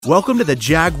Welcome to the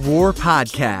Jaguar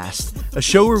Podcast, a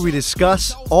show where we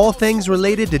discuss all things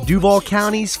related to Duval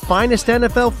County's finest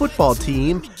NFL football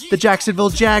team, the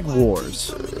Jacksonville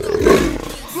Jaguars.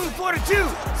 Move 42,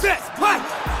 set, fight!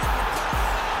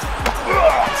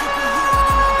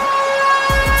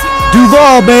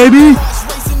 Duval, baby!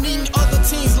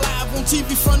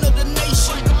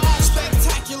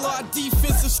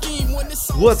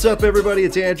 What's up, everybody?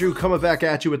 It's Andrew coming back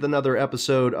at you with another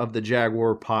episode of the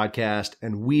Jaguar Podcast,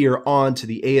 and we are on to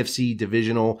the AFC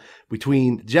Divisional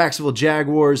between the Jacksonville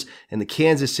Jaguars and the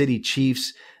Kansas City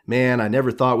Chiefs. Man, I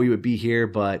never thought we would be here,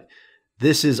 but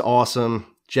this is awesome.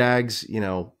 Jags,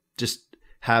 just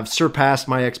have surpassed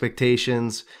my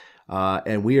expectations,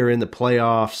 and we are in the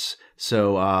playoffs.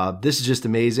 So this is just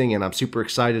amazing, and I'm super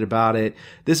excited about it.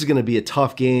 This is going to be a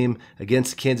tough game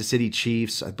against the Kansas City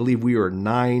Chiefs. I believe we are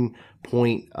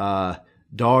 9-point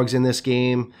dogs in this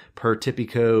game per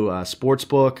Tipico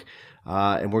Sportsbook,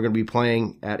 and we're going to be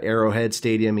playing at Arrowhead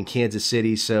Stadium in Kansas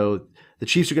City. So the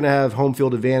Chiefs are going to have home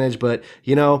field advantage, but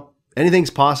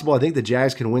anything's possible. I think the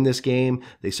Jags can win this game.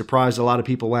 They surprised a lot of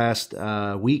people last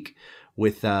week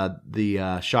with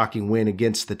the shocking win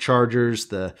against the Chargers,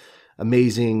 the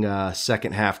amazing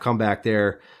second half comeback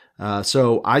there.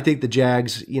 So I think the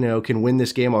Jags, can win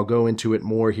this game. I'll go into it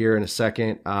more here in a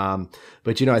second.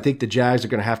 But I think the Jags are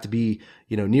going to have to be,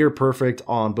 near perfect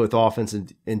on both offense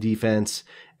and defense.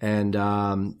 And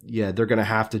they're going to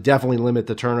have to definitely limit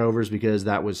the turnovers because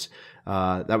that was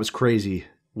crazy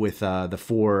with the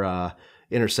four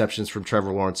interceptions from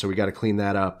Trevor Lawrence, so we got to clean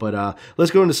that up. But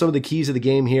let's go into some of the keys of the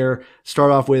game here. Start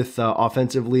off with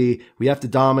offensively. We have to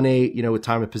dominate, with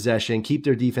time of possession, keep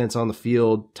their defense on the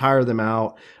field, tire them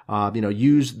out,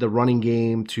 use the running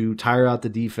game to tire out the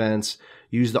defense,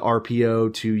 use the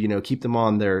RPO to, keep them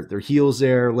on their heels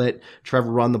there, let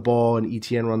Trevor run the ball and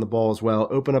ETN run the ball as well,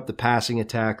 open up the passing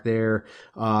attack there,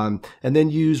 and then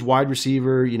use wide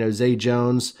receiver, Zay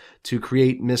Jones to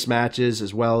create mismatches,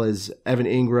 as well as Evan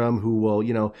Ingram, who will,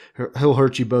 he'll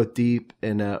hurt you both deep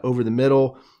and over the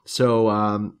middle.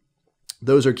 So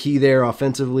those are key there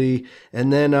offensively.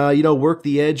 And then, work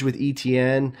the edge with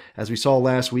ETN, as we saw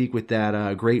last week with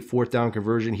that great fourth down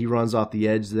conversion. He runs off the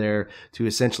edge there to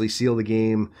essentially seal the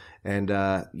game and,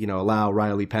 allow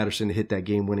Riley Patterson to hit that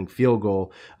game-winning field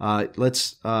goal.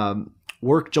 Let's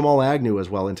work Jamal Agnew as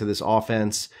well into this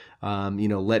offense.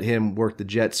 Let him work the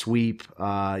jet sweep,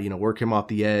 work him off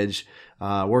the edge,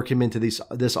 work him into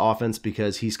this offense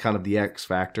because he's kind of the X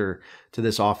factor to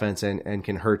this offense and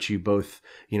can hurt you both,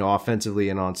 offensively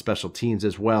and on special teams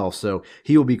as well. So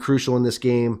he will be crucial in this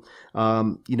game.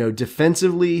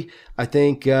 Defensively, I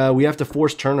think we have to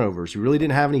force turnovers. We really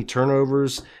didn't have any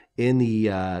turnovers in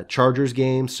the Chargers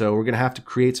game, so we're going to have to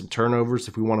create some turnovers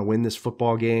if we want to win this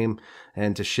football game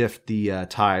and to shift the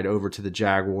tide over to the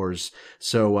Jaguars.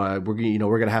 So we're going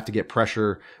to have to get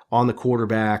pressure on the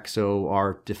quarterback. So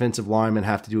our defensive linemen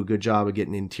have to do a good job of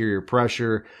getting interior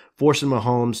pressure, forcing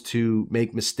Mahomes to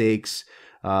make mistakes,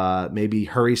 maybe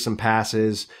hurry some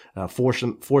passes, force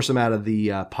them out of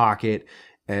the pocket,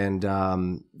 and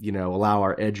allow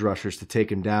our edge rushers to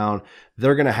take him down.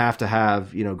 They're going to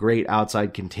have great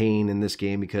outside contain in this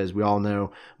game because we all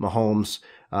know Mahomes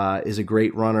is a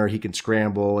great runner. He can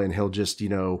scramble and he'll just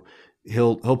he'll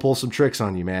pull some tricks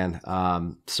on you, man.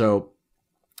 So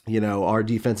our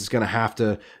defense is going to have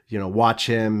to watch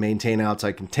him, maintain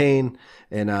outside contain,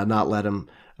 and not let him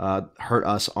hurt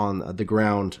us on the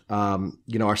ground.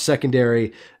 Our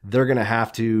secondary, they're going to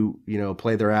have to,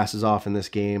 play their asses off in this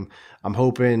game. I'm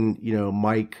hoping,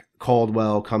 Mike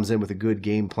Caldwell comes in with a good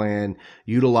game plan,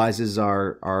 utilizes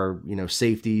our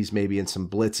safeties, maybe in some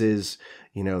blitzes,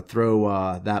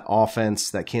 throw that offense,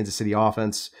 that Kansas City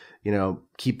offense,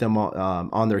 keep them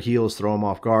on their heels, throw them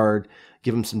off guard,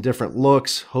 give them some different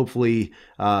looks, hopefully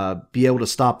be able to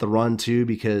stop the run too,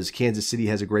 because Kansas City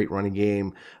has a great running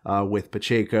game with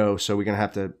Pacheco. So we're going to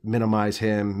have to minimize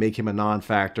him, make him a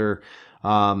non-factor.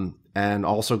 And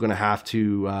also going to have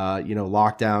to,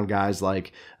 lock down guys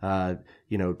like,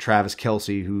 Travis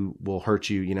Kelce, who will hurt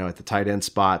you, at the tight end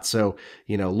spot. So,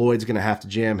 Lloyd's going to have to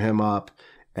jam him up.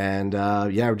 And,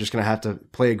 we're just going to have to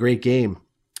play a great game.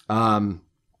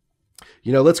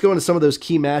 Let's go into some of those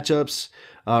key matchups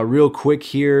real quick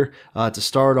here. To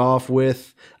start off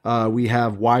with, we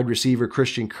have wide receiver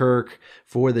Christian Kirk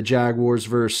for the Jaguars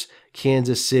versus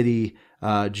Kansas City.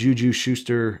 Juju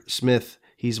Schuster-Smith,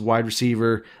 he's wide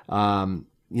receiver.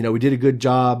 We did a good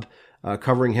job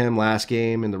covering him last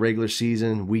game in the regular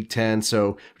season, week 10.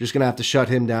 So we're just going to have to shut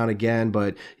him down again,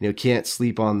 but, can't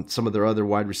sleep on some of their other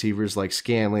wide receivers like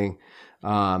Scanling,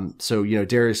 So,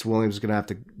 Darius Williams is going to have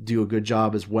to do a good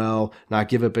job as well, not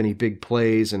give up any big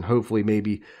plays, and hopefully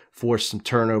maybe force some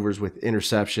turnovers with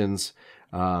interceptions,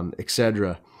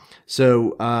 etc.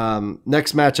 So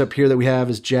next matchup here that we have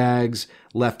is Jags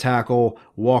left tackle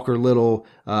Walker Little,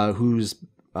 who's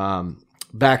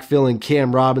backfilling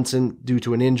Cam Robinson due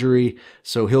to an injury.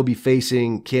 So he'll be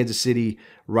facing Kansas City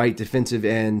right defensive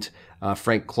end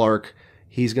Frank Clark.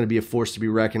 He's going to be a force to be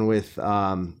reckoned with.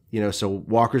 So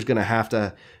Walker's going to have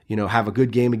to, have a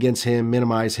good game against him,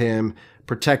 minimize him,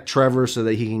 protect Trevor so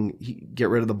that he can get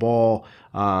rid of the ball,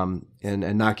 and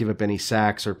not give up any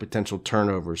sacks or potential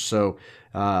turnovers. So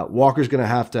Walker's going to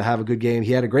have a good game.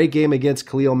 He had a great game against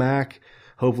Khalil Mack.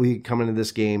 Hopefully he can come into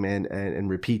this game and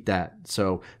repeat that.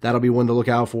 So that'll be one to look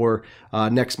out for.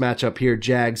 Next matchup here,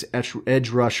 Jags edge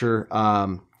rusher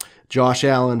Josh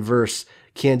Allen versus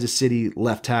Kansas City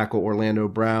left tackle Orlando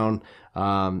Brown.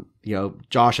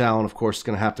 Josh Allen, of course, is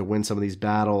going to have to win some of these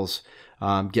battles,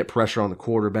 get pressure on the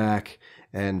quarterback,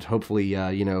 and hopefully,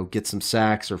 get some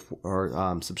sacks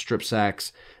or some strip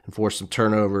sacks and force some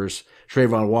turnovers.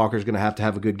 Trayvon Walker is going to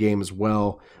have a good game as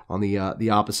well on the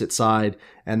opposite side.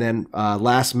 And then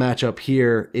last matchup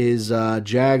here is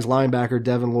Jags linebacker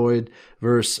Devin Lloyd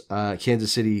versus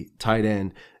Kansas City tight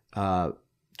end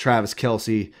Travis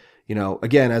Kelce.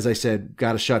 Again, as I said,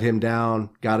 got to shut him down,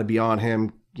 got to be on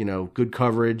him, good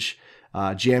coverage,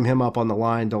 jam him up on the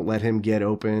line. Don't let him get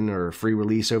open or free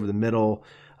release over the middle,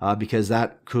 because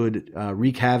that could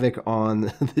wreak havoc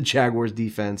on the Jaguars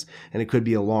defense, and it could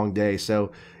be a long day.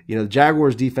 So, the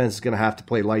Jaguars defense is going to have to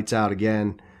play lights out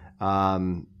again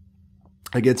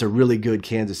against a really good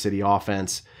Kansas City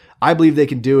offense. I believe they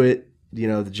can do it.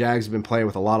 The Jags have been playing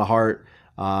with a lot of heart,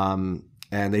 and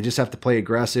they just have to play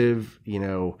aggressive,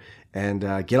 and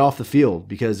get off the field,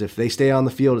 because if they stay on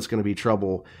the field, it's going to be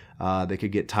trouble. They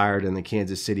could get tired, and the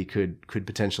Kansas City could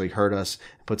potentially hurt us,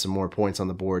 put some more points on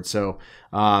the board. So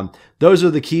those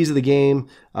are the keys of the game.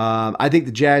 I think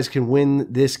the Jags can win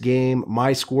this game.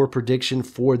 My score prediction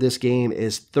for this game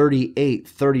is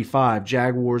 38-35.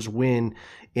 Jaguars win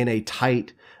in a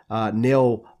tight,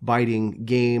 nail-biting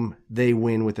game. They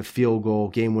win with a field goal,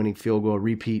 game-winning field goal,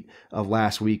 repeat of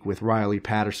last week with Riley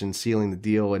Patterson sealing the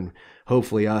deal, and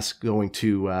hopefully us going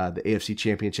to the AFC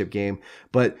Championship game.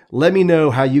 But let me know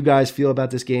how you guys feel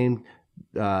about this game.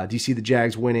 Do you see the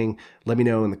Jags winning? Let me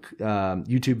know in the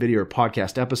YouTube video or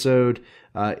podcast episode.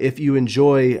 If you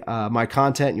enjoy my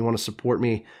content and you want to support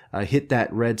me, hit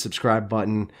that red subscribe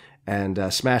button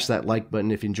and smash that like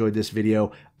button if you enjoyed this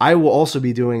video. I will also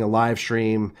be doing a live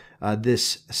stream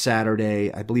this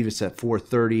Saturday. I believe it's at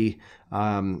 4:30.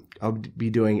 I'll be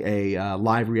doing a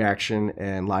live reaction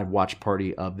and live watch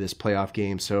party of this playoff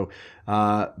game. So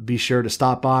be sure to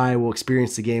stop by. We'll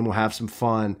experience the game. We'll have some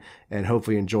fun and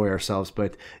hopefully enjoy ourselves.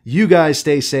 But you guys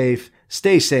stay safe,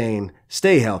 stay sane,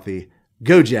 stay healthy.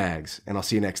 Go Jags, and I'll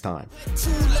see you next time.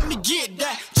 Let me get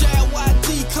that.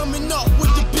 JYD coming up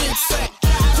with the big sack.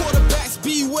 Quarterbacks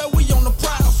beware, we on the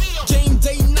prowl. Game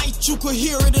day night, you could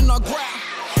hear it in our growl.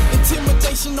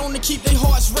 Intimidation on to keep their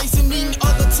hearts racing. Eating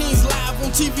other teams live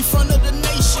on TV front of the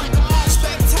nation.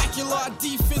 Spectacular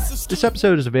defensive. This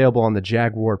episode is available on the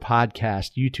Jaguar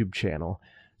Podcast YouTube channel.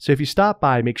 So if you stop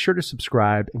by, make sure to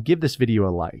subscribe and give this video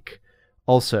a like.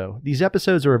 Also, these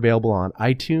episodes are available on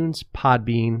iTunes,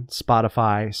 Podbean,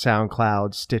 Spotify,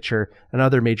 SoundCloud, Stitcher, and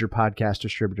other major podcast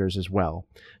distributors as well.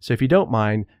 So if you don't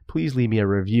mind, please leave me a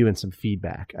review and some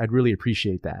feedback. I'd really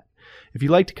appreciate that. If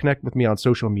you'd like to connect with me on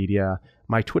social media,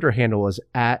 my Twitter handle is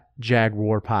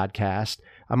 @JaguarPodcast.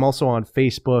 I'm also on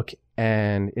Facebook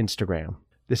and Instagram.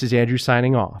 This is Andrew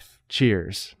signing off.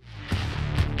 Cheers.